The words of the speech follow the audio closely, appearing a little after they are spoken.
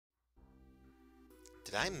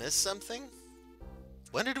Did I miss something?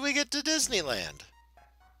 When did we get to Disneyland?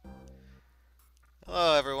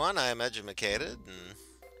 Hello everyone, I am Edumacated, and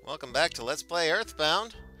welcome back to Let's Play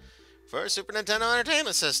Earthbound for Super Nintendo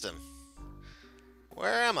Entertainment System.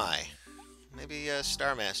 Where am I? Maybe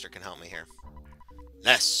Star Master can help me here.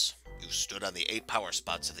 Ness, you stood on the 8 power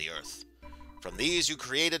spots of the Earth. From these you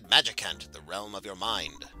created Magicant, the realm of your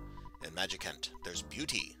mind. In Magicant, there's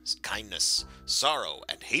beauty, kindness, sorrow,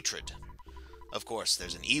 and hatred. Of course,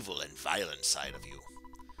 there's an evil and violent side of you.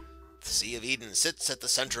 The Sea of Eden sits at the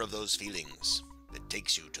center of those feelings. It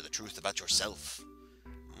takes you to the truth about yourself.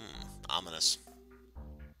 Ominous.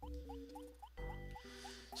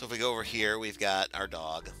 So if we go over here, we've got our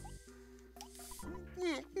dog.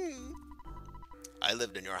 I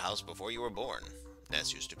lived in your house before you were born.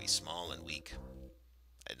 Ness used to be small and weak.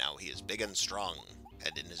 And now he is big and strong,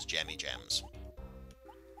 and in his jammy jams.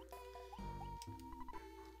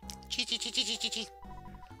 Chee.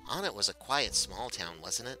 On it was a quiet small town,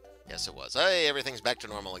 wasn't it? Yes, it was. Hey, everything's back to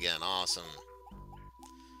normal again. Awesome.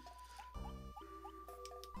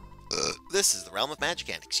 This is the realm of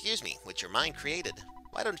Magicant, excuse me, which your mind created.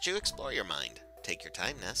 Why don't you explore your mind? Take your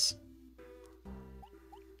time, Ness.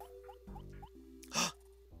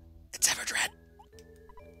 It's Everdred.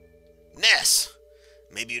 Ness!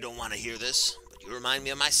 Maybe you don't want to hear this, but you remind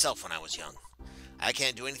me of myself when I was young. I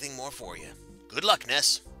can't do anything more for you. Good luck,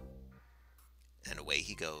 Ness. And away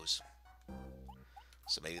he goes.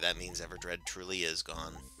 So maybe that means Everdred truly is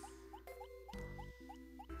gone.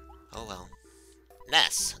 Oh well.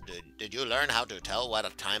 Ness, did you learn how to tell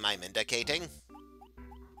what time I'm indicating?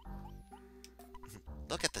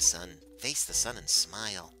 Look at the sun. Face the sun and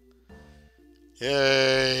smile.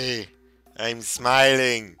 Yay! I'm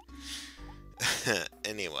smiling.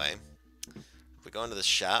 Anyway, if we go into the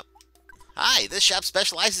shop. Hi, this shop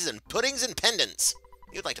specializes in puddings and pendants.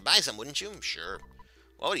 You'd like to buy some, wouldn't you? Sure.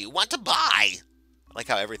 What do you want to buy? I like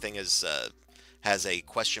how everything is has a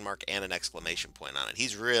question mark and an exclamation point on it.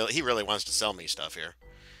 He really wants to sell me stuff here.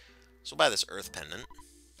 So we'll buy this earth pendant.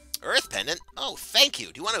 Earth pendant? Oh, thank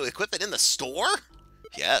you. Do you want to equip it in the store?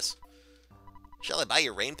 Yes. Shall I buy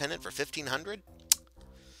your rain pendant for 1,500?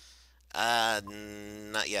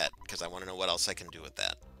 Not yet, because I want to know what else I can do with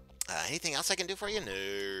that. Anything else I can do for you? No,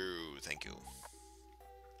 thank you.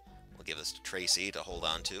 We'll give this to Tracy to hold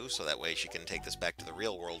on to, so that way she can take this back to the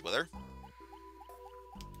real world with her.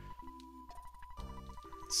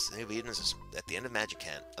 Sea of Eden is at the end of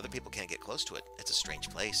Magicant. Other people can't get close to it. It's a strange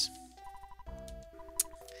place.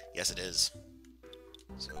 Yes, it is.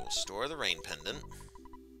 So we'll store the rain pendant.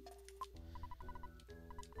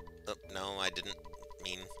 Oh, no, I didn't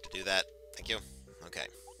mean to do that. Thank you. Okay.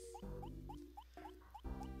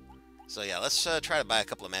 So yeah, let's try to buy a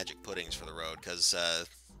couple of magic puddings for the road, because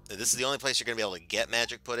this is the only place you're going to be able to get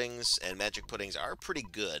magic puddings, and magic puddings are pretty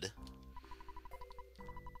good.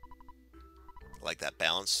 I like that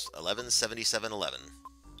balance. 117711.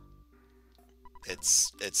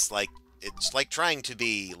 It's like trying to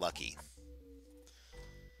be lucky,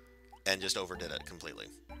 and just overdid it completely.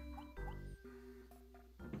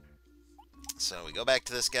 So we go back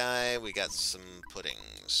to this guy. We got some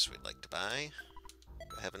puddings we'd like to buy.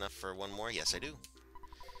 Do I have enough for one more? Yes, I do.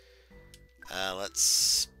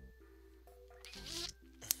 Let's...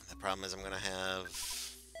 The problem is I'm going to have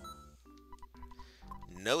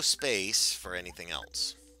no space for anything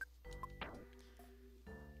else.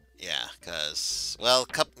 Yeah, because... Well,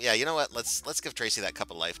 yeah, you know what? Let's give Tracy that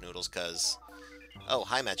cup of life noodles, because... Oh,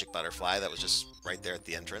 hi, Magic Butterfly. That was just right there at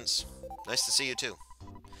the entrance. Nice to see you, too.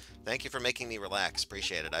 Thank you for making me relax.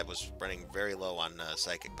 Appreciate it. I was running very low on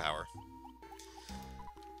psychic power.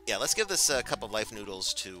 Yeah, let's give this cup of life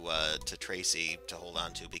noodles to Tracy to hold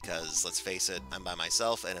on to, because, let's face it, I'm by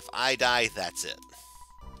myself, and if I die, that's it.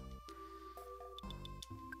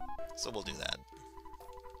 So we'll do that.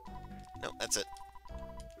 No, that's it.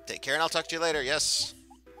 Take care, and I'll talk to you later. Yes.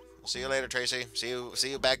 We'll see you later, Tracy. See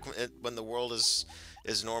you back when the world is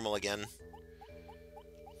normal again.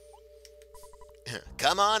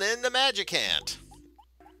 Come on into Magicant!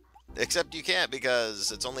 Except you can't,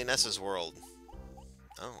 because it's only Ness's world.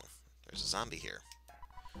 Oh, there's a zombie here.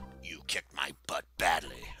 You kicked my butt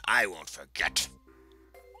badly. I won't forget.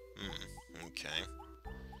 Okay.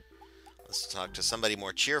 Let's talk to somebody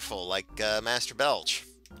more cheerful, like Master Belch.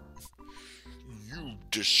 You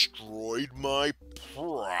destroyed my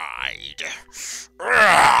pride.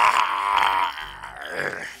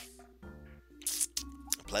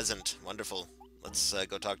 Pleasant. Wonderful. Let's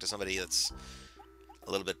go talk to somebody that's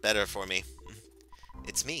a little bit better for me.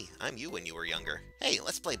 It's me. I'm you when you were younger. Hey,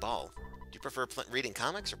 let's play ball. Do you prefer reading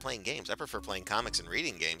comics or playing games? I prefer playing comics and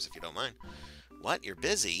reading games, if you don't mind. What? You're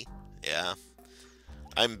busy? Yeah.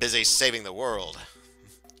 I'm busy saving the world.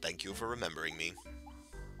 Thank you for remembering me.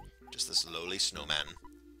 Just this lowly snowman.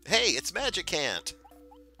 Hey, it's Magicant!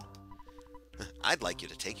 I'd like you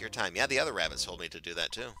to take your time. Yeah, the other rabbits told me to do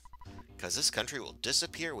that too. Because this country will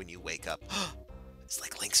disappear when you wake up. It's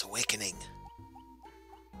like Link's Awakening.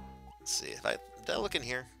 Let's see, did I look in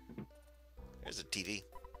here? There's a TV.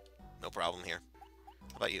 No problem here.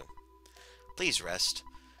 How about you? Please rest.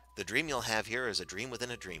 The dream you'll have here is a dream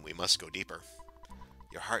within a dream. We must go deeper.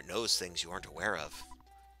 Your heart knows things you aren't aware of.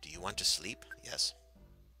 Do you want to sleep? Yes.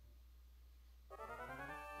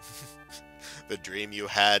 The dream you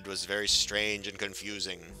had was very strange and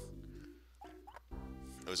confusing.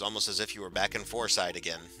 It was almost as if you were back in Foresight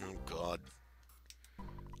again. Oh, God.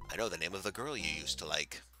 I know the name of the girl you used to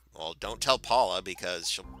like. Well, don't tell Paula, because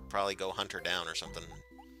she'll probably go hunt her down or something.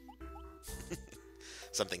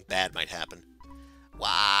 Something bad might happen.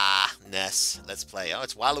 Wah! Ness. Let's play. Oh,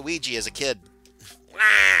 it's Waluigi as a kid.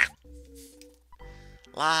 Wah!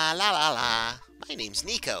 La la la la. My name's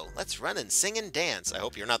Nico. Let's run and sing and dance. I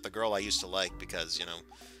hope you're not the girl I used to like, because, you know,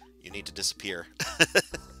 you need to disappear.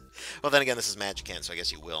 Well, then again, this is Magicant, so I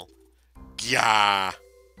guess you will. Gah!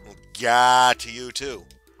 Well, gah to you, too.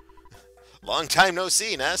 Long time no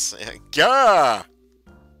see, Ness. Gah!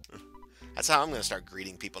 That's how I'm going to start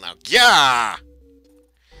greeting people now. Gah!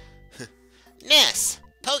 Ness!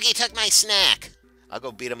 Pokey took my snack. I'll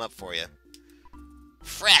go beat him up for you.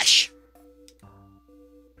 Fresh!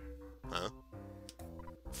 Huh?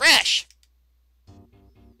 Fresh!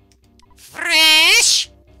 Fresh!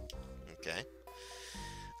 Okay.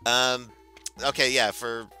 Okay, yeah,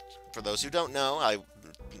 for those who don't know,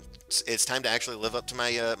 it's time to actually live up to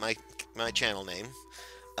my my channel name.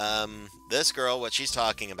 This girl, what she's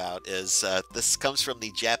talking about is, this comes from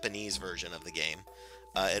the Japanese version of the game,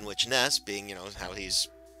 in which Ness, being, you know, how he's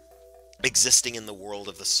existing in the world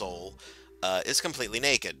of the soul, is completely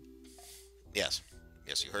naked. Yes.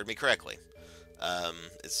 Yes, you heard me correctly.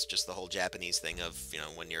 It's just the whole Japanese thing of, you know,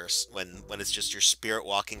 when it's just your spirit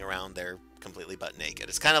walking around there completely butt naked.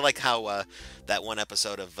 It's kind of like how that one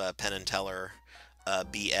episode of Penn and Teller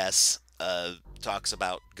BS talks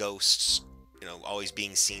about ghosts, you know, always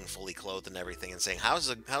being seen fully clothed and everything, and saying, how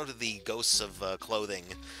do the ghosts of clothing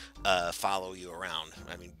follow you around?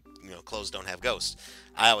 I mean, you know, clothes don't have ghosts.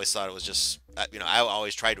 I always thought it was just, you know, I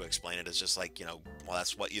always tried to explain it as just like, you know, well,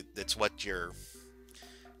 it's what your,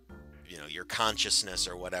 you know, your consciousness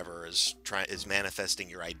or whatever is manifesting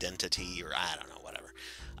your identity, or I don't know, whatever.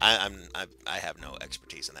 I have no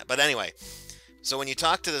expertise in that. But anyway, so when you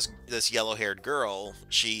talk to this yellow-haired girl,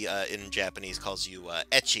 she in Japanese calls you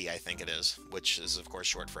ecchi, I think it is, which is of course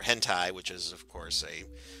short for hentai, which is of course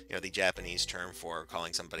the Japanese term for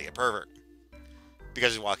calling somebody a pervert,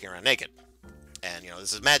 because he's walking around naked. And, you know,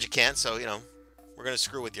 this is Magicant, so, you know, we're gonna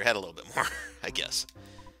screw with your head a little bit more, I guess.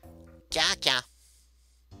 Kya kya.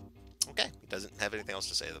 Okay, he doesn't have anything else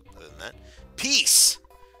to say other than that. Peace!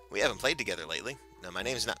 We haven't played together lately. No, my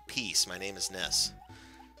name is not Peace, my name is Ness.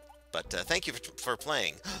 But thank you for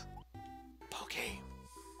playing. Pokey.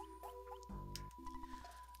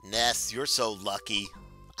 Ness, you're so lucky.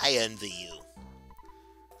 I envy you.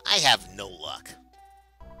 I have no luck.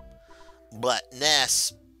 But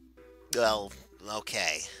Ness, well,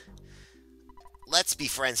 okay. Let's be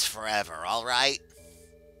friends forever, alright?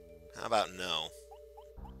 How about no?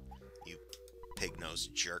 You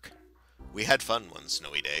pig-nosed jerk. We had fun one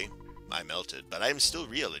snowy day. I melted, but I am still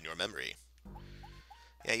real in your memory.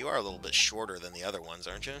 Yeah, you are a little bit shorter than the other ones,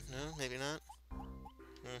 aren't you? No, maybe not.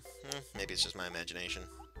 Maybe it's just my imagination.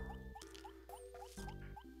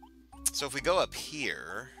 So if we go up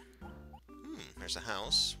here... there's a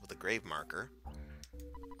house with a grave marker.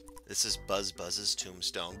 This is Buzz Buzz's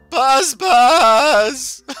tombstone. Buzz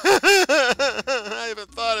Buzz! I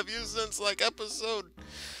haven't thought of you since, like, episode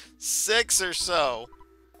 6 or so.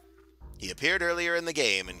 He appeared earlier in the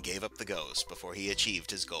game and gave up the ghost before he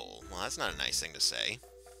achieved his goal. Well, that's not a nice thing to say.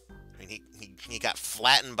 I mean, he got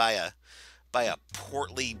flattened by a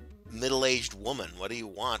portly, middle-aged woman. What do you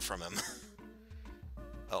want from him?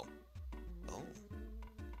 Oh. Oh.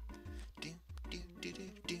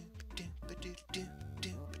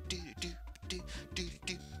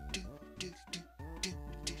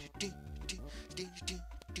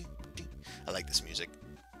 I like this music.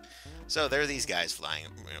 So there are these guys flying,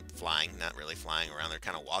 not really flying around. They're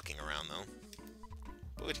kind of walking around, though.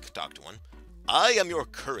 But we could talk to one. I am your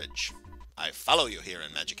courage. I follow you here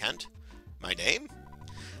in Magicant. My name?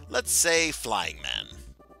 Let's say Flying Man.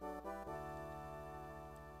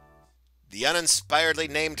 The uninspiredly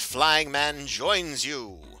named Flying Man joins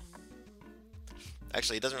you.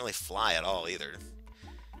 Actually, he doesn't really fly at all, either.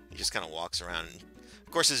 He just kind of walks around.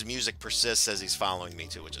 Of course, his music persists as he's following me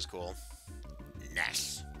too, which is cool.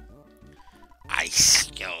 Ness, I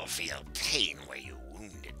still feel pain where you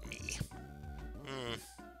wounded me.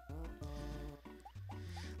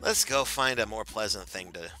 Let's go find a more pleasant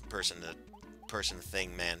thing to person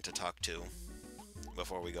thing man to talk to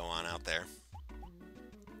before we go on out there.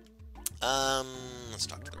 Let's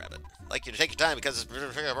talk to the rabbit. I'd like you to take your time because it's...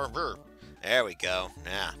 There we go.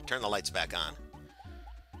 Yeah, turn the lights back on.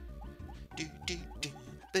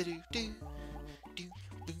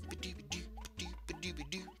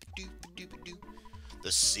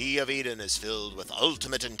 The Sea of Eden is filled with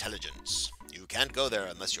ultimate intelligence. You can't go there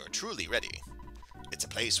unless you're truly ready. It's a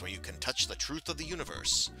place where you can touch the truth of the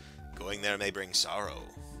universe. Going there may bring sorrow.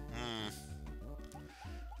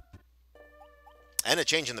 And a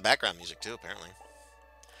change in the background music too, apparently.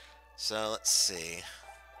 So, let's see.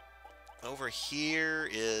 Over here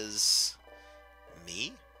is...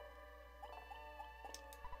 me?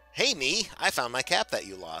 Hey, me! I found my cap that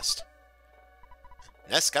you lost.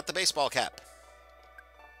 Ness got the baseball cap.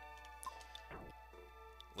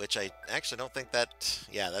 Which I actually don't think that...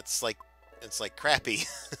 Yeah, that's like... It's like crappy.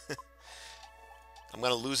 I'm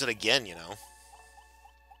gonna lose it again, you know.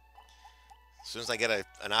 As soon as I get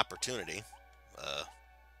an opportunity.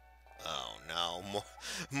 Oh no,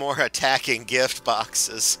 more attacking gift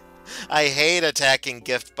boxes. I hate attacking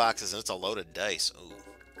gift boxes, and it's a loaded dice. Ooh.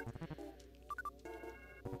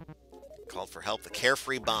 Called for help. The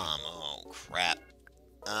carefree bomb. Oh crap.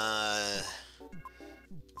 Let's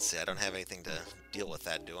see. I don't have anything to deal with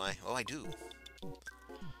that, do I? Oh, I do.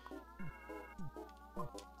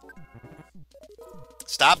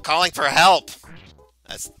 Stop calling for help.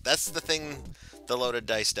 That's the thing the loaded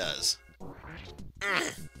dice does.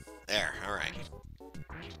 There, alright.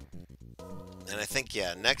 And I think,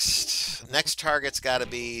 yeah, next target's gotta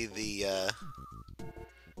be the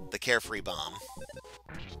carefree bomb.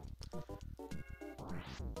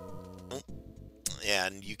 Yeah,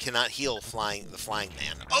 and you cannot heal the flying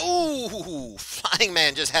man. Oh! Flying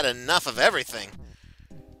man just had enough of everything.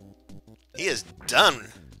 He is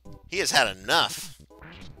done. He has had enough.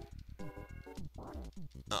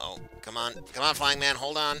 Uh-oh. Come on, flying man,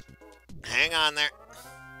 hold on. Hang on there.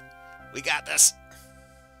 We got this.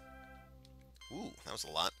 Ooh, that was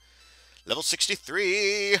a lot. Level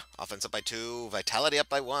 63. Offense up by 2. Vitality up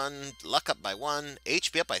by 1. Luck up by 1.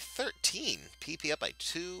 HP up by 13. PP up by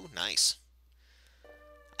 2. Nice.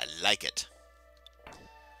 I like it.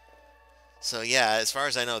 So yeah, as far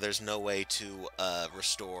as I know, there's no way to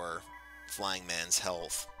restore Flying Man's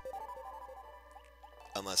health.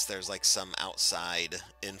 Unless there's like some outside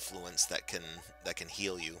influence that can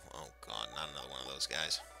heal you. Oh god, not another one of those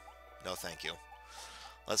guys. No, thank you.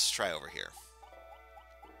 Let's try over here.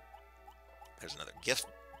 There's another gift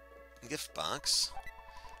box.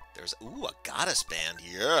 There's ooh, a goddess band.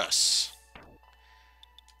 Yes.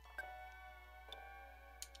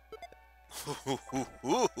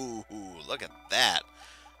 Look at that.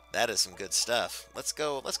 That is some good stuff. Let's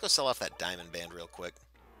go sell off that diamond band real quick.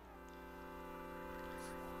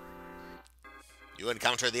 You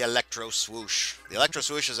encounter the Electro Swoosh. The Electro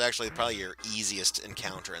Swoosh is actually probably your easiest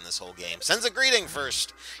encounter in this whole game. Sends a greeting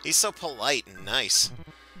first. He's so polite and nice.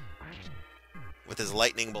 With his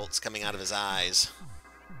lightning bolts coming out of his eyes.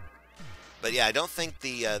 But yeah, I don't think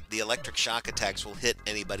the electric shock attacks will hit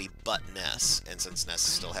anybody but Ness. And since Ness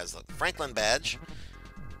still has the Franklin badge,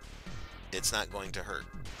 it's not going to hurt.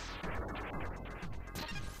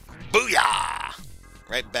 Booyah!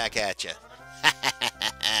 Right back at you.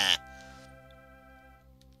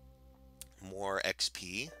 More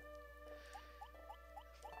XP.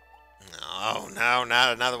 Oh, no,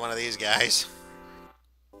 not another one of these guys.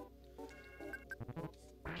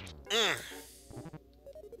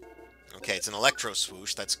 Okay, it's an Electro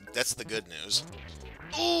Swoosh. That's the good news.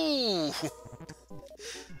 Ooh!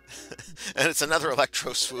 And it's another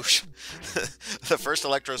Electro Swoosh. The first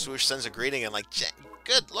Electro Swoosh sends a greeting and like,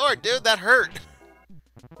 good lord, dude, that hurt.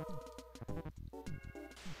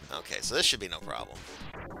 Okay, so this should be no problem.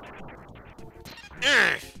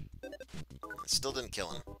 It still didn't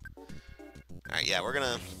kill him. Alright, yeah, we're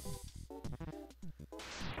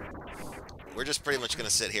just pretty much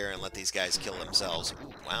gonna sit here and let these guys kill themselves.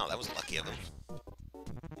 Ooh, wow, that was lucky of them.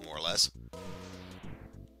 More or less.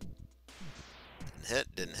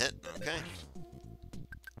 Didn't hit. Okay.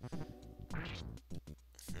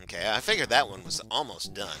 Okay, I figured that one was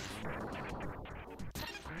almost done.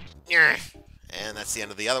 And that's the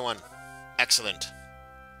end of the other one. Excellent.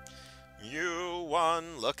 You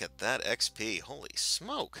won. Look at that XP. Holy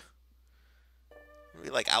smoke. We'll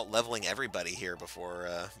be like out-leveling everybody here before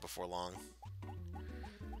long.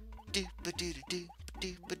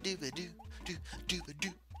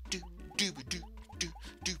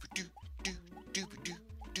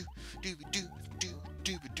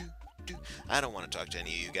 I don't want to talk to any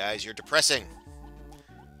of you guys. You're depressing.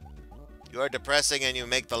 You are depressing and you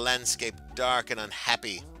make the landscape dark and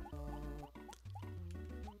unhappy.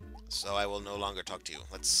 So I will no longer talk to you.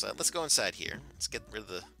 Let's go inside here. Let's get rid of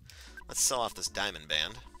the... Let's sell off this diamond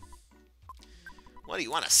band. What do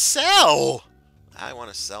you want to sell? I want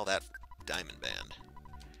to sell that diamond band.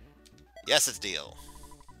 Yes, it's deal.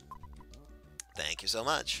 Thank you so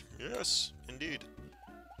much. Yes, indeed.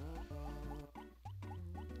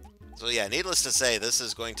 So yeah, needless to say, this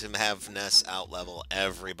is going to have Ness outlevel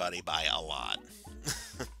everybody by a lot.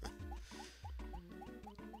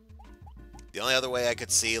 The only other way I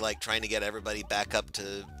could see, like, trying to get everybody back up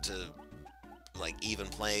to like, even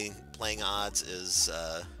playing odds is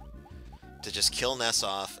to just kill Ness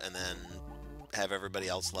off and then have everybody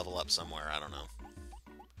else level up somewhere. I don't know.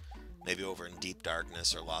 Maybe over in Deep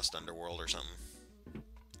Darkness or Lost Underworld or something.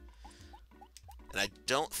 And I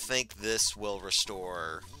don't think this will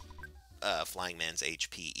restore Flying Man's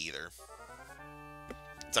HP either.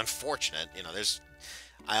 It's unfortunate, you know,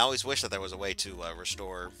 I always wish that there was a way to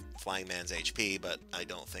restore Flying Man's HP, but I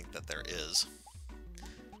don't think that there is.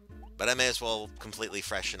 But I may as well completely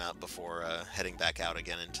freshen up before heading back out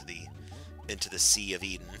again into the Sea of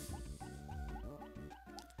Eden.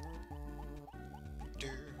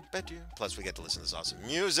 Plus, we get to listen to this awesome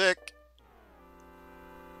music.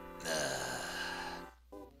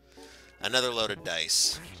 Another loaded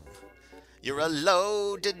dice. You're a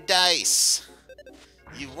loaded dice.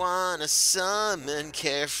 You wanna summon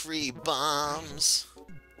carefree bombs.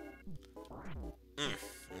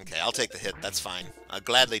 Okay, I'll take the hit. That's fine. I'll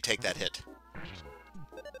gladly take that hit.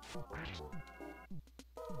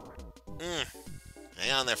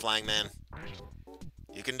 Hang on there, Flying Man.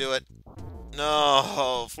 You can do it.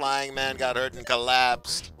 No, Flying Man got hurt and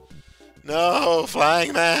collapsed. No,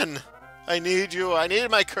 Flying Man. I need you. I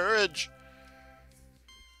need my courage.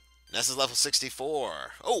 Ness is level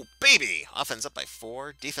 64. Oh, baby! Offense up by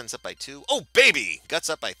 4. Defense up by 2. Oh, baby! Guts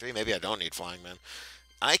up by 3. Maybe I don't need Flying Man.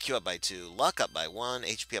 IQ up by 2. Luck up by 1.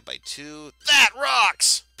 HP up by 2. That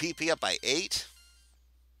rocks! PP up by 8.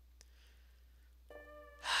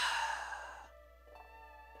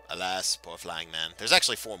 Alas, poor Flying Man. There's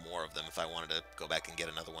actually 4 more of them if I wanted to go back and get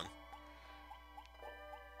another one.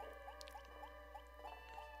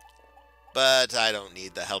 But I don't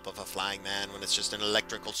need the help of a Flying Man when it's just an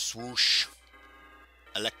electrical swoosh.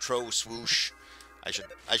 Electro swoosh. I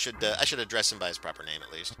should address him by his proper name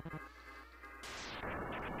at least.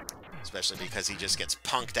 Especially because he just gets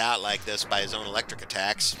punked out like this by his own electric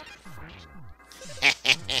attacks.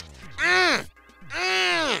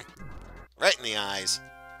 Right in the eyes.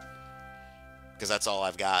 Because that's all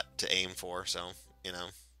I've got to aim for, so, you know,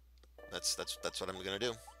 that's what I'm gonna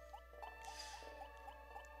do.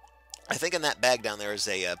 I think in that bag down there is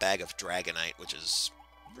a bag of Dragonite, which is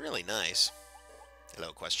really nice.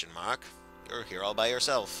 Hello, question mark. You're here all by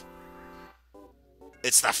yourself.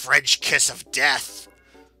 It's the French kiss of death.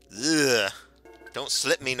 Ugh. Don't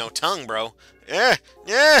slip me no tongue, bro. Yeah,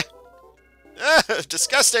 yeah.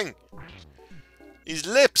 Disgusting. These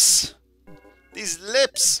lips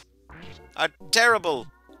are terrible.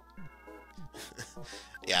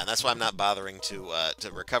 Yeah, and that's why I'm not bothering to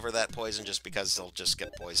recover that poison, just because they'll just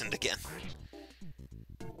get poisoned again.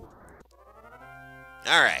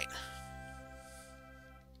 Alright.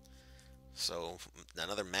 So,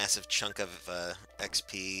 another massive chunk of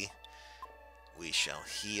XP. We shall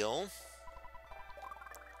heal.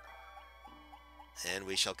 And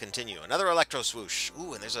we shall continue. Another Electro Swoosh.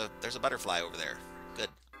 Ooh, and there's a butterfly over there. Good.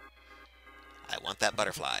 I want that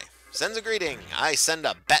butterfly. Sends a greeting. I send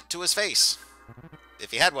a bat to his face. If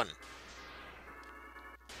he had one.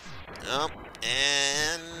 Oh,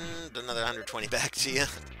 and another 120 back to you.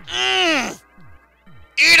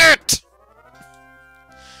 Eat it!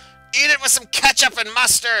 Eat it with some ketchup and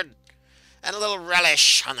mustard! And a little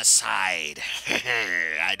relish on the side.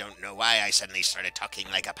 I don't know why I suddenly started talking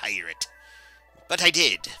like a pirate. But I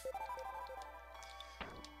did.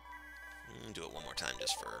 Do it one more time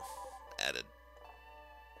just for added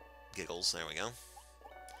giggles. There we go.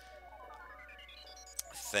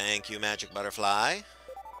 Thank you, Magic Butterfly.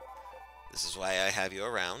 This is why I have you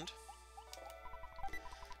around.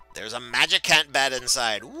 There's a Magicant bat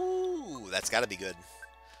inside. Ooh, that's got to be good.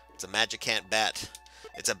 It's a Magicant bat.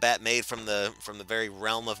 It's a bat made from the very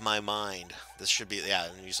realm of my mind. This should be, yeah,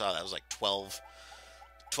 you saw that. It was like 12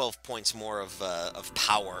 points more of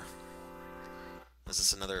power. Is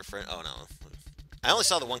this another French? Oh, no. I only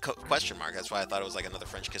saw the one question mark. That's why I thought it was like another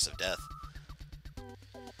French kiss of death.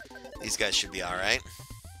 These guys should be alright.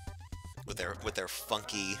 with their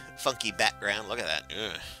funky background. Look at that.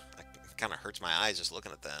 Ugh. That kind of hurts my eyes just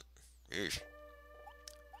looking at that. Ugh.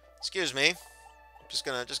 Excuse me. Just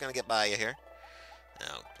gonna get by you here.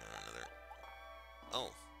 Now another.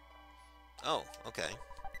 Oh. Oh. Okay.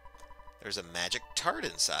 There's a magic tart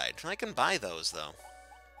inside. I can buy those though.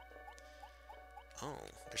 Oh,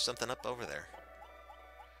 there's something up over there.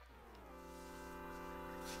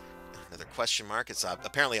 Another question mark. It's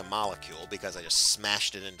apparently a molecule because I just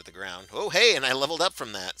smashed it into the ground. Oh, hey, and I leveled up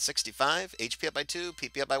from that. 65, HP up by 2,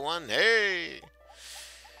 PP up by 1. Hey!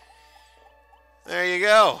 There you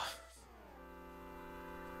go.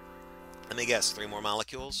 Let me guess, 3 more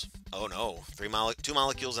molecules? Oh, no. 2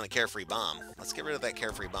 molecules and a carefree bomb. Let's get rid of that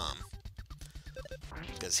carefree bomb.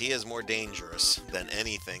 Because he is more dangerous than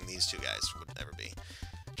anything these 2 guys would ever be.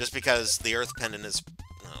 Just because the Earth Pendant is...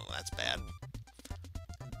 Oh, that's bad.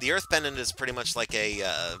 The Earth Pendant is pretty much like a,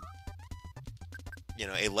 you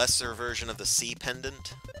know, a lesser version of the Sea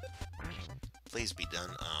Pendant. Please be done.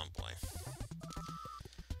 Oh, boy.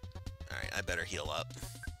 Alright, I better heal up.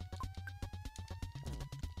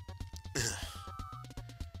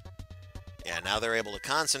 Yeah, now they're able to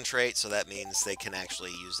concentrate, so that means they can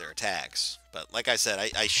actually use their attacks. But like I said,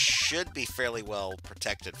 I should be fairly well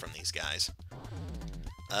protected from these guys.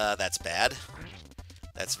 That's bad.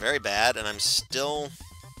 That's very bad, and I'm still...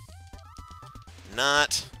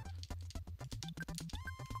 not...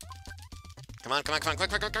 Come on, come on, come on, quick,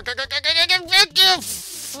 quick, quick, quick, quick, quick,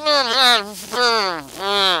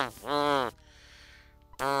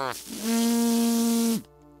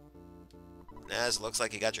 Ness, looks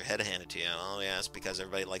like you got your head handed to you. Oh, yes, because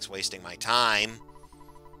everybody likes wasting my time.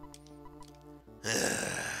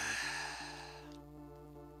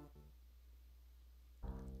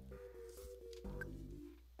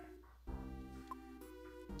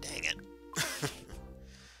 Dang it.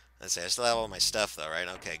 Let's see, I still have all my stuff, though, right?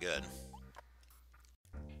 Okay, good.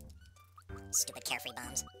 Stupid carefree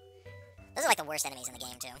bombs. Those are like the worst enemies in the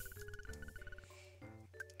game, too.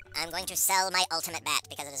 I'm going to sell my ultimate bat,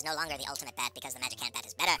 because it is no longer the ultimate bat, because the Magicant bat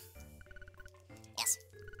is better. Yes.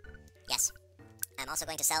 Yes. I'm also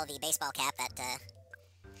going to sell the baseball cap that,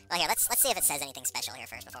 Well, here, let's see if it says anything special here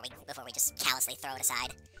first, before we just callously throw it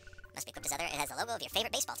aside. Must be equipped as other. It has the logo of your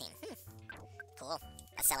favorite baseball team. Cool.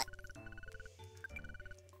 Let's sell it.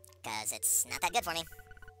 Because it's not that good for me.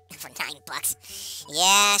 For $9.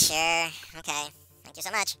 Yeah, sure. Okay. Thank you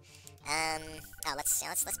so much. Oh, let's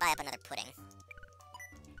buy up another pudding.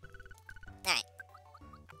 Alright.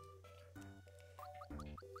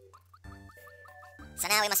 So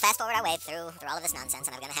now we must fast forward our way through all of this nonsense,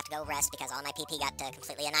 and I'm gonna have to go rest because all my PP got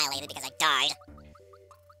completely annihilated because I died.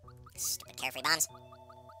 Stupid carefree bombs.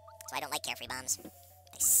 So I don't like carefree bombs.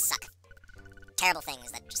 They suck. Terrible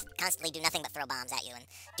things that just constantly do nothing but throw bombs at you and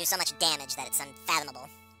do so much damage that it's unfathomable.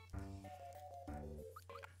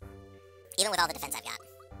 Even with all the defense I've got.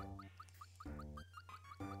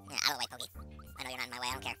 Yeah, out of the way, Pokey. I know you're not in my way,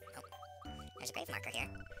 I don't care. Oh. There's a grave marker here.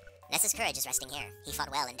 Ness's courage is resting here. He fought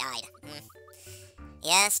well and died.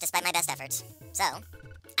 Yes, despite my best efforts. So,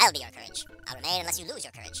 I'll be your courage. I'll remain unless you lose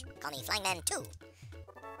your courage. Call me Flying Man 2.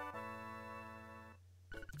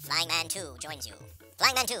 Flying Man 2 joins you.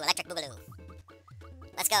 Flying Man 2, Electric Boogaloo.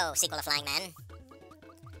 Let's go, sequel of Flying Man.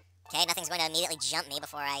 Okay, nothing's going to immediately jump me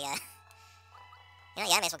before I, You know,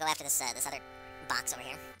 yeah, I may as well go after this, this other box over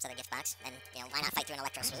here. This other gift box. And, you know, why not fight through an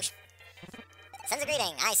Electro Swoosh? Sends a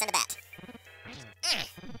greeting. I send a bat.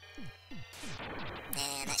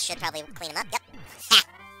 And that should probably clean him up. Yep. Ha!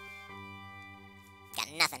 Got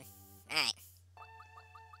nothing. Alright.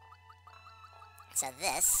 So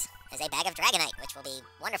this is a bag of Dragonite, which will be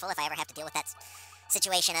wonderful if I ever have to deal with that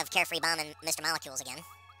situation of Carefree Bomb and Mr. Molecules again.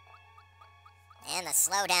 And the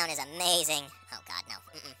slowdown is amazing. Oh god, no.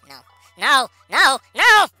 No. No! No!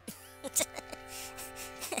 No!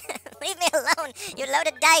 Leave me alone, you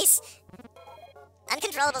loaded dice!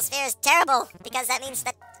 Uncontrollable sphere is terrible, because that means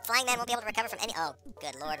that Flying Man won't be able to recover from any... Oh,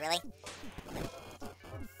 good lord, really?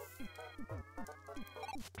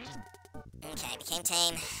 Okay, became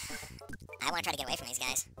tame. I want to try to get away from these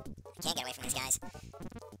guys. I can't get away from these guys.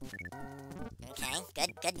 Okay,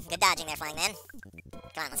 good dodging there, Flying Man.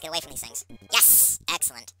 Come on, let's get away from these things. Yes!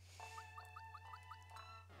 Excellent.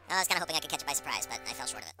 I was kind of hoping I could catch it by surprise, but I fell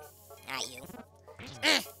short of it. Alright, you.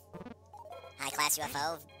 High-class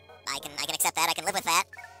UFO. I can accept that. I can live with that.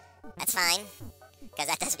 That's fine.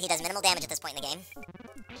 Because he does minimal damage at this point in the game.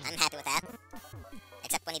 I'm happy with that.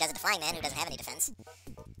 Except when he does it to Flying Man, who doesn't have any defense.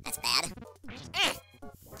 That's bad.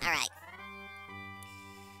 Alright.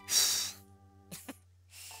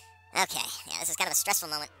 Okay, yeah, this is kind of a stressful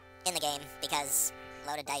moment in the game, because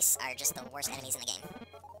loaded dice are just the worst enemies in the game.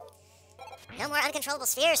 No more uncontrollable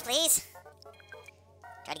spheres, please!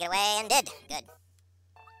 Tried to get away and did. Good.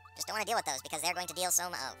 Just don't want to deal with those because they're going to deal so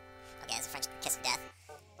much. Oh. Okay, that's a French kiss of death.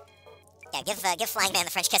 Yeah, give Flying Man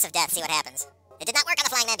the French kiss of death, see what happens. It did not work on the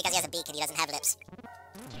Flying Man because he has a beak and he doesn't have lips.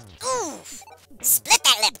 Ooh! Split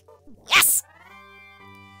that lip! Yes!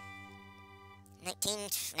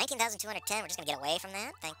 19,210, we're just gonna get away from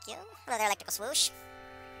that, thank you. Hello there, electrical swoosh.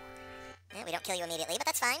 Yeah, we don't kill you immediately, but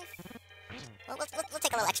that's fine. We'll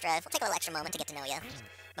take a little extra moment to get to know you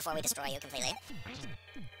before we destroy you completely.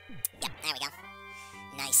 Yep, there we go.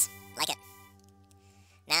 Nice. Like it.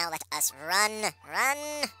 Now let us run. Run!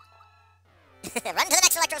 Run to the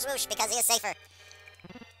next electro swoosh because he is safer.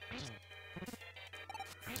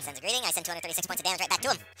 Sends a greeting. I send 236 points of damage right back to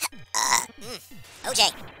him.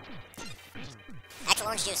 OJ. Actual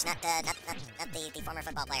orange juice, not the former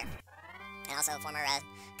football player. And also former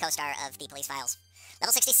co-star of the Police Files.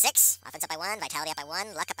 Level 66. Offense up by 1, vitality up by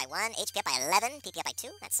 1, luck up by 1, HP up by 11, PP up by 2.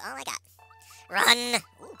 That's all I got. Run!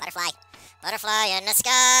 Ooh, butterfly. Butterfly in the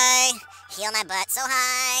sky. Heal my butt so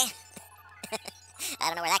high. I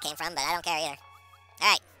don't know where that came from, but I don't care either.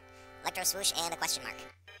 Alright. Electro swoosh and a question mark.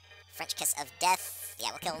 French kiss of death.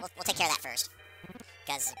 Yeah, we'll take care of that first.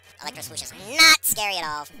 Because electro swoosh is not scary at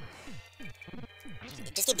all.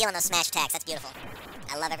 Just keep dealing those smash attacks. That's beautiful.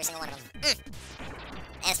 I love every single one of them.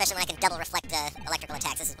 And especially when I can double reflect the electrical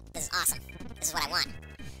attacks. This is awesome. This is what I want.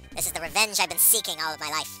 This is the revenge I've been seeking all of my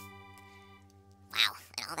life. Wow.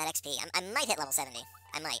 And all that XP. I might hit level 70.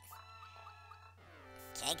 I might.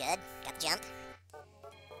 Okay, good. Got the jump.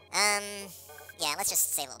 Yeah, let's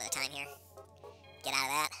just save a little bit of time here. Get out of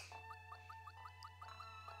that.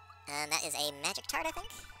 That is a magic tart, I think?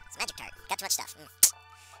 It's a magic tart. Got too much stuff.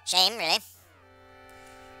 Shame, really.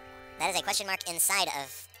 That is a question mark inside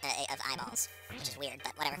of eyeballs, which is weird,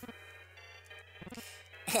 but whatever.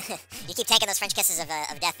 You keep taking those French kisses of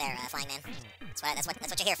death there, Flying Man. That's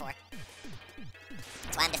what you're here for.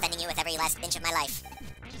 That's why I'm defending you with every last inch of my life.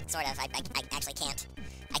 Sort of. I actually can't.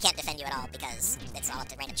 I can't defend you at all because it's all up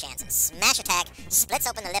to random chance. And smash attack splits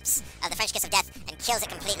open the lips of the French kiss of death and kills it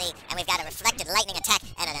completely. And we've got a reflected lightning attack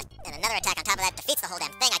and another attack on top of that defeats the whole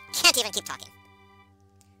damn thing. I can't even keep talking.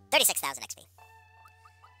 36,000 XP.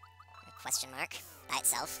 Question mark by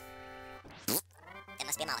itself. It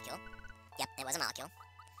must be a molecule. Yep, it was a molecule.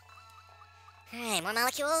 Alright, more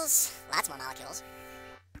molecules. Lots more molecules.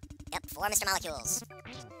 Yep, 4 Mr. Molecules.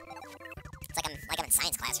 It's like I'm in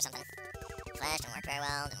science class or something. Flash didn't work very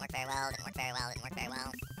well, didn't work very well, didn't work very well, didn't work very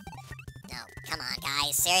well. No, come on,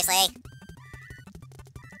 guys, seriously?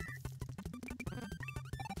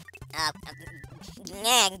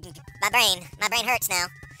 Yeah, my brain hurts now.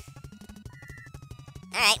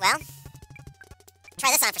 Alright, well.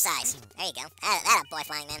 Try this on for size. There you go. That a boy,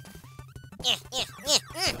 Flying Man.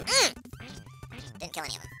 Didn't kill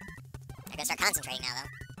any of them. I'm gonna start concentrating now, though.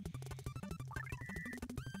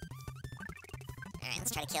 Alright,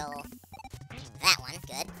 let's try to kill that one.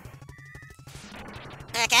 Good.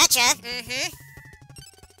 Gotcha!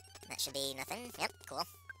 That should be nothing. Yep, cool.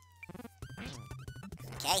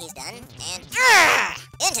 Okay, he's done. And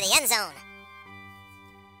into the end zone!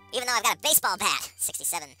 Even though I've got a baseball bat.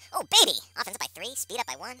 67. Oh, baby! Offense up by 3, speed up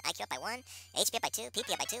by 1, IQ up by 1, HP up by 2,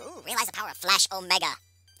 PP up by 2. Ooh, realize the power of Flash Omega.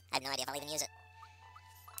 I have no idea if I'll even use it.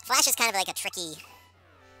 Flash is kind of like a tricky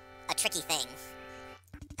thing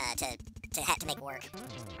to make work.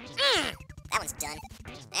 That one's done.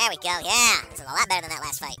 There we go. Yeah, this is a lot better than that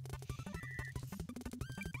last fight.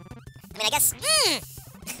 I mean, I guess. I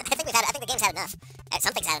think the game's had enough.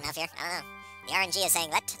 Something's had enough here. I don't know. The RNG is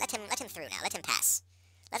saying let him through now. Let him pass.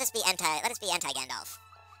 Let us be anti Gandalf.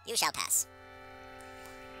 You shall pass.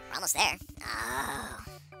 We're almost there. Oh.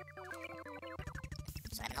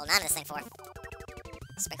 That's what I've been holding on to this thing for.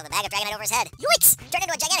 Sprinkle the bag of Dragonite over his head. Yoicks! Turned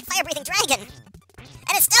into a gigantic fire-breathing dragon!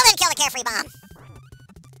 And it still didn't kill the Carefree Bomb!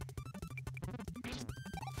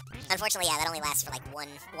 Unfortunately, yeah, that only lasts for like one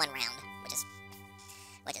round,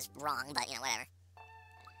 which is wrong, but you know, whatever.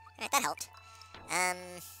 Alright, that helped.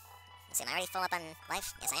 Let's see, am I already full up on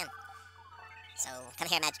life? Yes, I am. So, come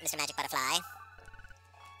here, Mr. Magic Butterfly.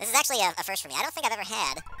 This is actually a first for me. I don't think I've ever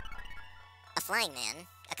had a Flying Man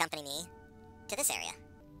accompany me to this area.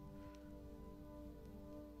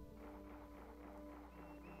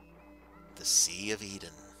 The Sea of Eden.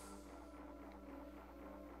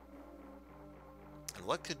 And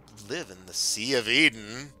what could live in the Sea of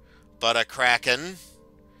Eden but a Kraken?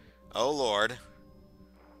 Oh, Lord.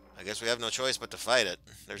 I guess we have no choice but to fight it.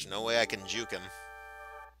 There's no way I can juke him.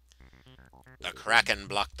 The Kraken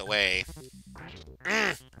blocked the way.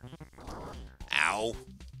 Ow.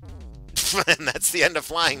 And that's the end of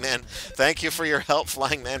Flying Man. Thank you for your help,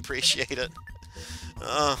 Flying Man. Appreciate it.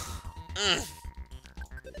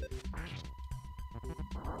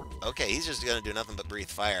 Okay, he's just gonna do nothing but breathe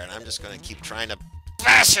fire, and I'm just gonna keep trying to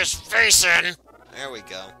bash his face in! There we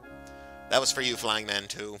go. That was for you, Flying Man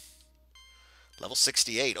 2. Level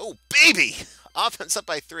 68. Oh, baby! Offense up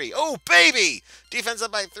by 3. Oh, baby! Defense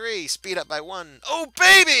up by 3. Speed up by 1. Oh,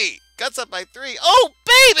 baby! Guts up by 3. Oh,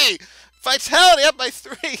 baby! Vitality up by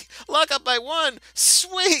 3. Luck up by 1.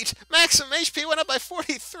 Sweet! Maximum HP went up by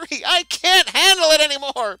 43. I can't handle it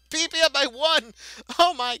anymore! PP up by 1.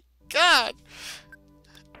 Oh my god!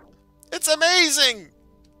 It's amazing!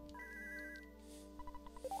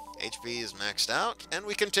 HP is maxed out, and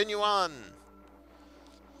we continue on.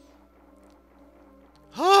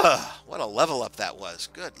 What a level up that was.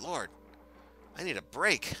 Good lord. I need a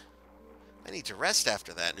break. I need to rest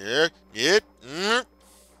after that. You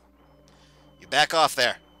back off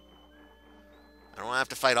there. I don't want to have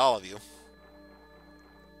to fight all of you.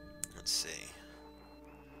 Let's see.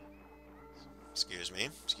 Excuse me.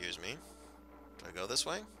 Excuse me. Do I go this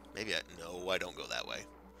way? Maybe I... No, I don't go that way.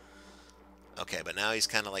 Okay, but now he's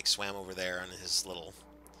kind of like swam over there on his little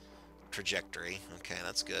trajectory. Okay,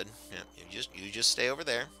 that's good. Yeah, you just stay over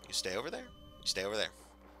there. You stay over there. You stay over there.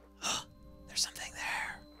 There's something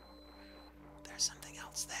there. There's something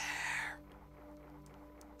else there.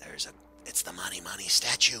 It's the money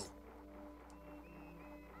statue.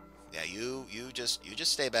 Yeah, you just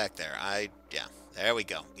stay back there. Yeah, there we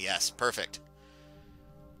go. Yes, perfect.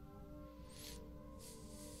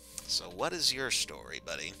 So what is your story,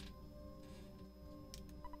 buddy?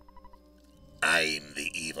 I'm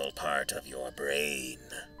the evil part of your brain.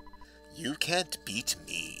 You can't beat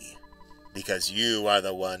me, because you are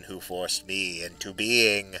the one who forced me into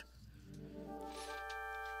being.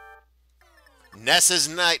 Ness's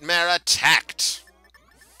nightmare attacked.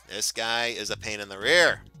 This guy is a pain in the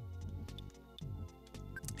rear.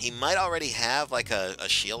 He might already have like a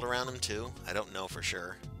shield around him too. I don't know for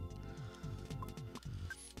sure.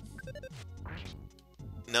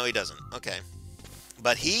 No, he doesn't. Okay.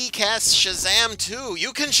 But he casts Shazam too.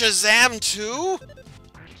 You can Shazam too?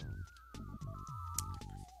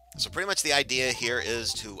 So pretty much the idea here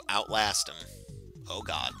is to outlast him. Oh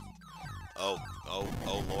god. Oh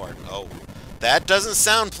lord. Oh. That doesn't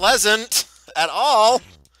sound pleasant at all.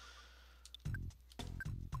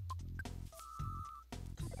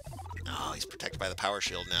 Oh, he's protected by the power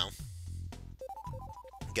shield now.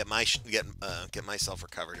 Get myself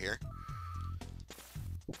recovered here.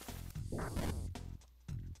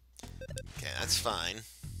 Okay, that's fine.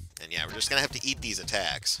 And yeah, we're just gonna have to eat these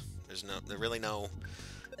attacks. There's really no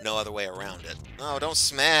other way around it. Oh, don't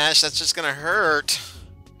smash. That's just gonna hurt.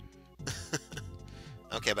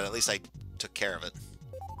 Okay, but at least I took care of it.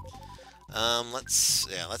 Let's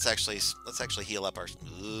actually heal up our.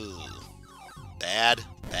 Ooh, bad.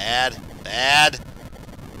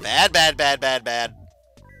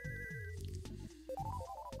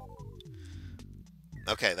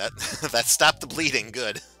 Okay, that stopped the bleeding.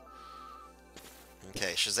 Good.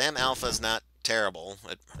 Okay, Shazam Alpha is not terrible.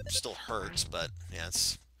 It still hurts, but yeah,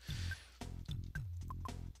 it's...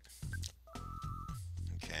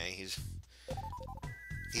 Okay,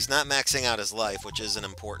 he's not maxing out his life, which is an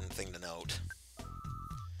important thing to note.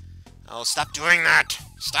 Oh, stop doing that!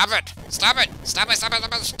 Stop it! Stop it! Stop it! Stop it!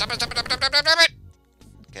 Stop it! Stop it! Stop it! Stop it! Stop it!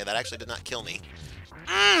 Okay, that actually did not kill me.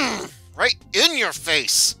 Right in your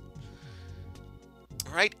face!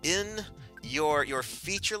 Right in your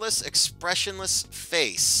featureless, expressionless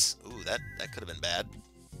face. Ooh, that could have been bad.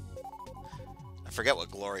 I forget what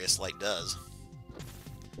Glorious Light does.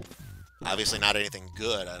 Obviously not anything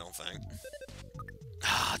good, I don't think.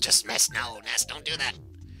 Ah, just miss. No, Ness, don't do that.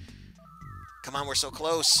 Come on, we're so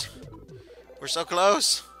close. We're so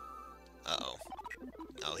close. Uh-oh.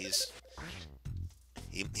 Oh,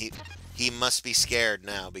 he must be scared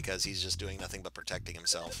now because he's just doing nothing but protecting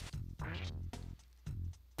himself.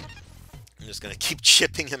 I'm just gonna keep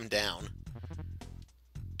chipping him down.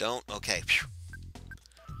 Don't... Okay. Phew.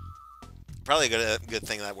 Probably a good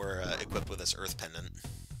thing that we're equipped with this Earth Pendant.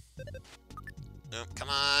 Oh, come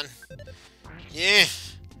on. Yeah.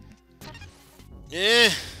 Yeah.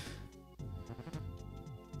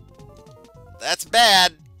 That's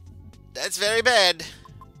bad. That's very bad.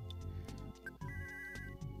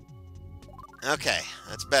 Okay,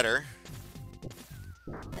 that's better.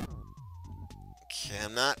 Okay,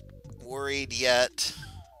 I'm not worried yet.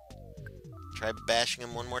 Try bashing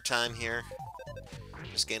him one more time here.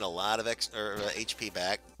 Just gain a lot of HP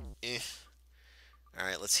back.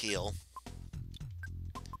 Alright, let's heal.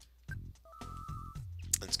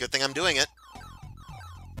 It's a good thing I'm doing it,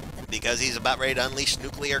 because he's about ready to unleash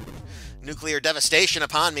nuclear devastation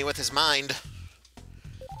upon me with his mind.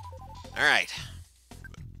 Alright.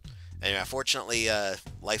 Anyway, fortunately,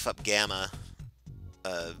 Life Up Gamma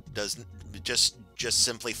does just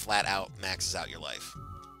simply flat out maxes out your life,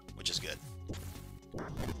 which is good.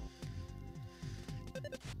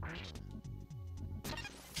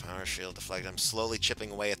 Power shield deflect. I'm slowly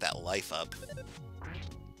chipping away at that life up.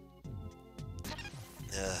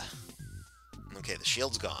 Okay, the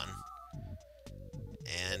shield's gone.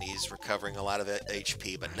 And he's recovering a lot of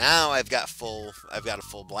HP, but now I've got a full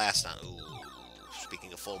blast on. Ooh,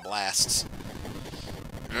 speaking of full blasts.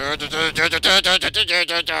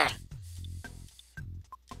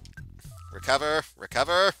 Recover,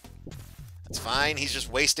 recover. That's fine. He's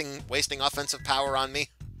just wasting offensive power on me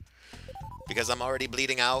because I'm already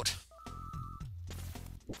bleeding out.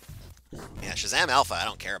 Yeah, Shazam Alpha, I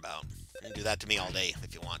don't care about. You can do that to me all day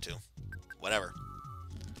if you want to. Whatever.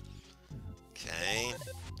 Okay.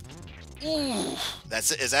 Ooh,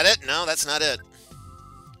 is that it? No, that's not it.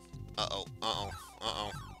 Uh-oh, uh-oh,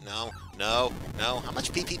 uh-oh. No, no, no. How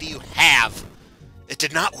much PP do you have? It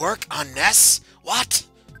did not work on Ness? What?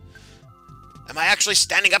 Am I actually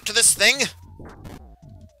standing up to this thing?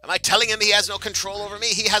 Am I telling him he has no control over me?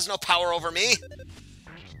 He has no power over me?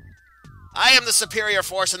 I am the superior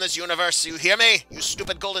force in this universe, you hear me? You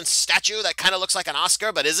stupid golden statue that kind of looks like an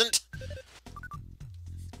Oscar, but isn't?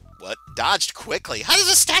 What? Dodged quickly? How does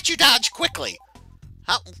a statue dodge quickly?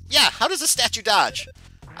 How does a statue dodge?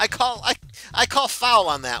 I call foul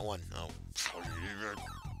on that one. Oh.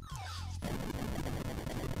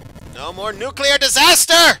 No more nuclear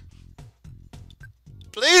disaster!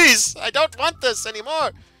 Please! I don't want this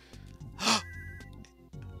anymore!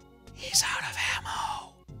 He's out of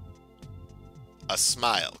ammo. A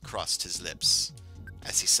smile crossed his lips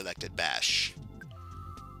as he selected Bash.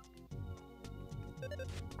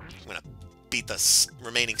 I'm gonna beat the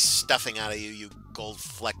remaining stuffing out of you, you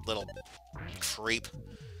gold-flecked little creep.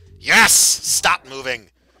 Yes! Stop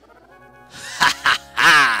moving! Ha ha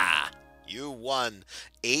ha! You won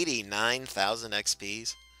 89,000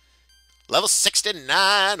 XPs. Level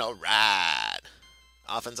 69, alright.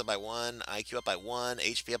 Offense up by 1, IQ up by 1,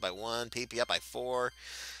 HP up by 1, PP up by 4.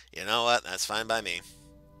 You know what? That's fine by me.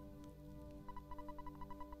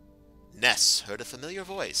 Ness heard a familiar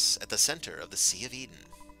voice at the center of the Sea of Eden.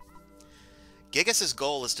 Gigas'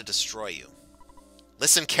 goal is to destroy you.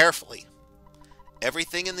 Listen carefully.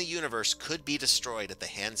 Everything in the universe could be destroyed at the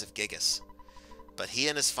hands of Gigas, but he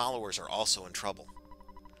and his followers are also in trouble.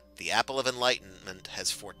 The Apple of Enlightenment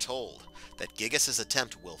has foretold that Gigas'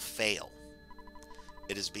 attempt will fail.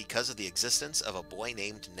 It is because of the existence of a boy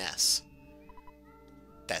named Ness.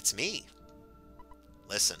 That's me.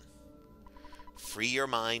 Listen. Free your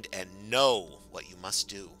mind and know what you must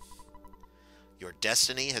do. Your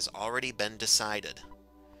destiny has already been decided.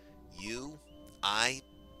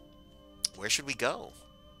 Where should we go?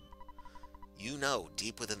 You know,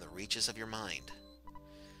 deep within the reaches of your mind.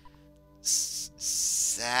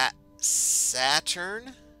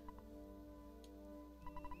 Saturn?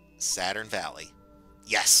 Saturn Valley.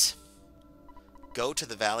 Yes! Go to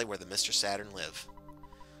the valley where the Mr. Saturn live.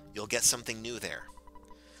 You'll get something new there.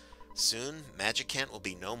 Soon, Magicant will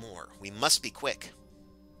be no more. We must be quick.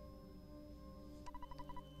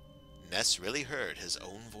 Ness really heard his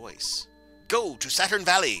own voice. Go to Saturn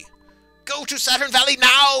Valley! Go to Saturn Valley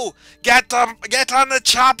now! Get on the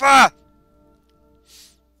chopper!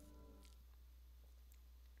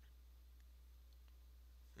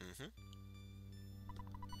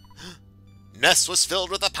 Ness was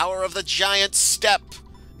filled with the power of the giant step.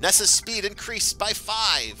 Ness's speed increased by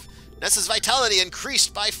 5. Ness's vitality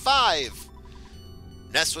increased by 5.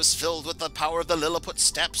 Ness was filled with the power of the Lilliput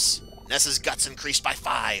steps. Ness's guts increased by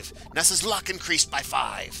 5. Ness's luck increased by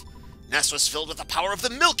 5. Ness was filled with the power of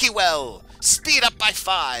the Milky Well. Speed up by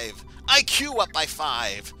 5. IQ up by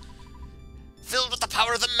 5. Filled with the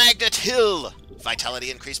power of the Magnet Hill.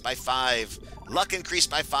 Vitality increased by 5. Luck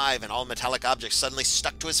increased by 5, and all metallic objects suddenly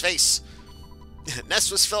stuck to his face.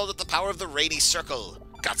 Ness was filled with the power of the Rainy Circle.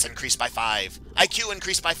 Guts increased by 5. IQ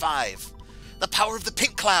increased by 5. The power of the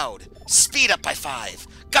Pink Cloud. Speed up by 5.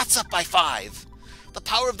 Guts up by 5. The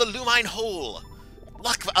power of the Lumine Hole.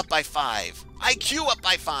 Luck up by 5. IQ up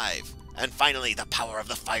by 5. And finally, the power of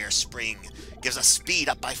the Fire Spring gives us speed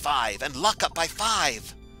up by 5 and luck up by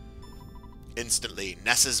 5. Instantly,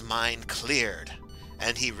 Ness's mind cleared,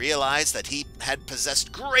 and he realized that he had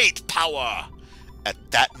possessed great power. At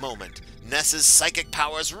that moment, Ness's psychic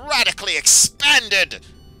powers radically expanded.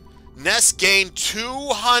 Ness gained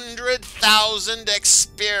 200,000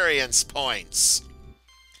 experience points.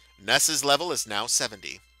 Ness's level is now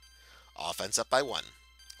 70. Offense up by 1.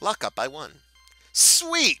 Luck up by 1.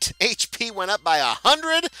 Sweet! HP went up by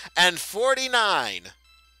 149.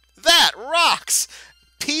 That rocks!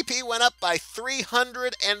 PP went up by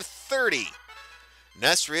 330.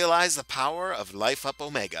 Ness realized the power of life up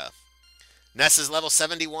Omega. Ness is level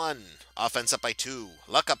 71, offense up by 2,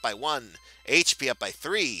 luck up by 1, HP up by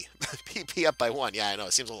 3, PP up by 1. Yeah, I know,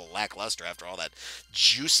 it seems a little lackluster after all that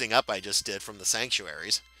juicing up I just did from the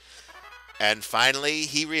Sanctuaries. And finally,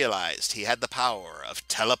 he realized he had the power of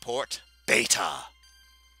Teleport Beta.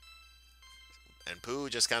 And Pooh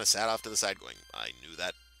just kind of sat off to the side going, I knew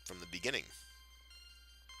that from the beginning.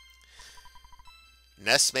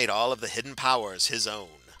 Ness made all of the hidden powers his own.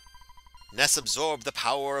 Ness absorbed the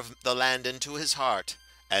power of the land into his heart,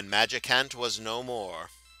 and Magicant was no more.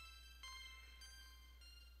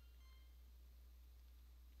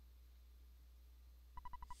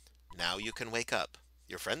 Now you can wake up.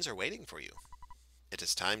 Your friends are waiting for you. It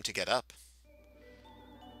is time to get up.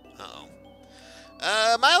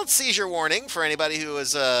 Uh-oh. Mild seizure warning for anybody who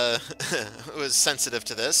is who is sensitive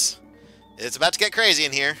to this. It's about to get crazy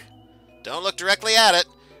in here. Don't look directly at it.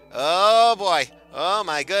 Oh boy. Oh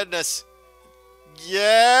my goodness.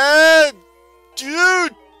 Yeah,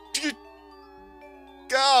 dude.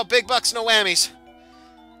 Oh, big bucks, no whammies.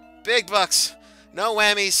 Big bucks, no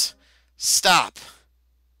whammies. Stop.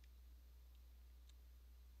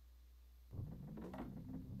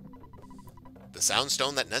 The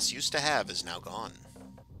soundstone that Ness used to have is now gone.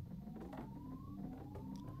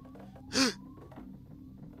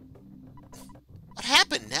 What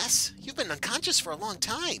happened, Ness? You've been unconscious for a long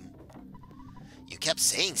time. You kept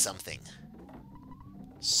saying something.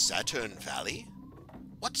 Saturn Valley?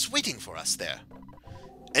 What's waiting for us there?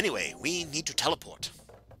 Anyway, we need to teleport.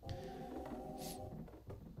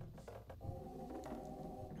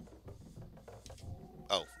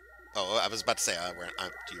 Oh, I was about to say,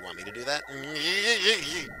 do you want me to do that?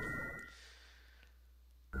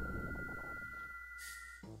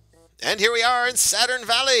 And here we are in Saturn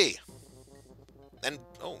Valley! And,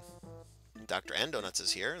 oh, Dr. Endonuts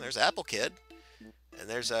is here. There's Apple Kid. And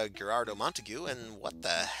there's Gerardo Montague. And what the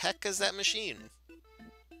heck is that machine?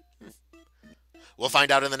 We'll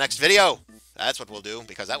find out in the next video. That's what we'll do,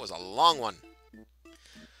 because that was a long one.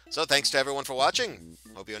 So thanks to everyone for watching.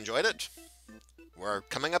 Hope you enjoyed it. We're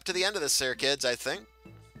coming up to the end of this here, kids, I think.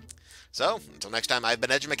 So, until next time, I've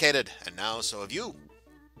been Edumacated, and now so have you.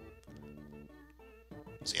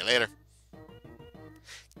 See you later.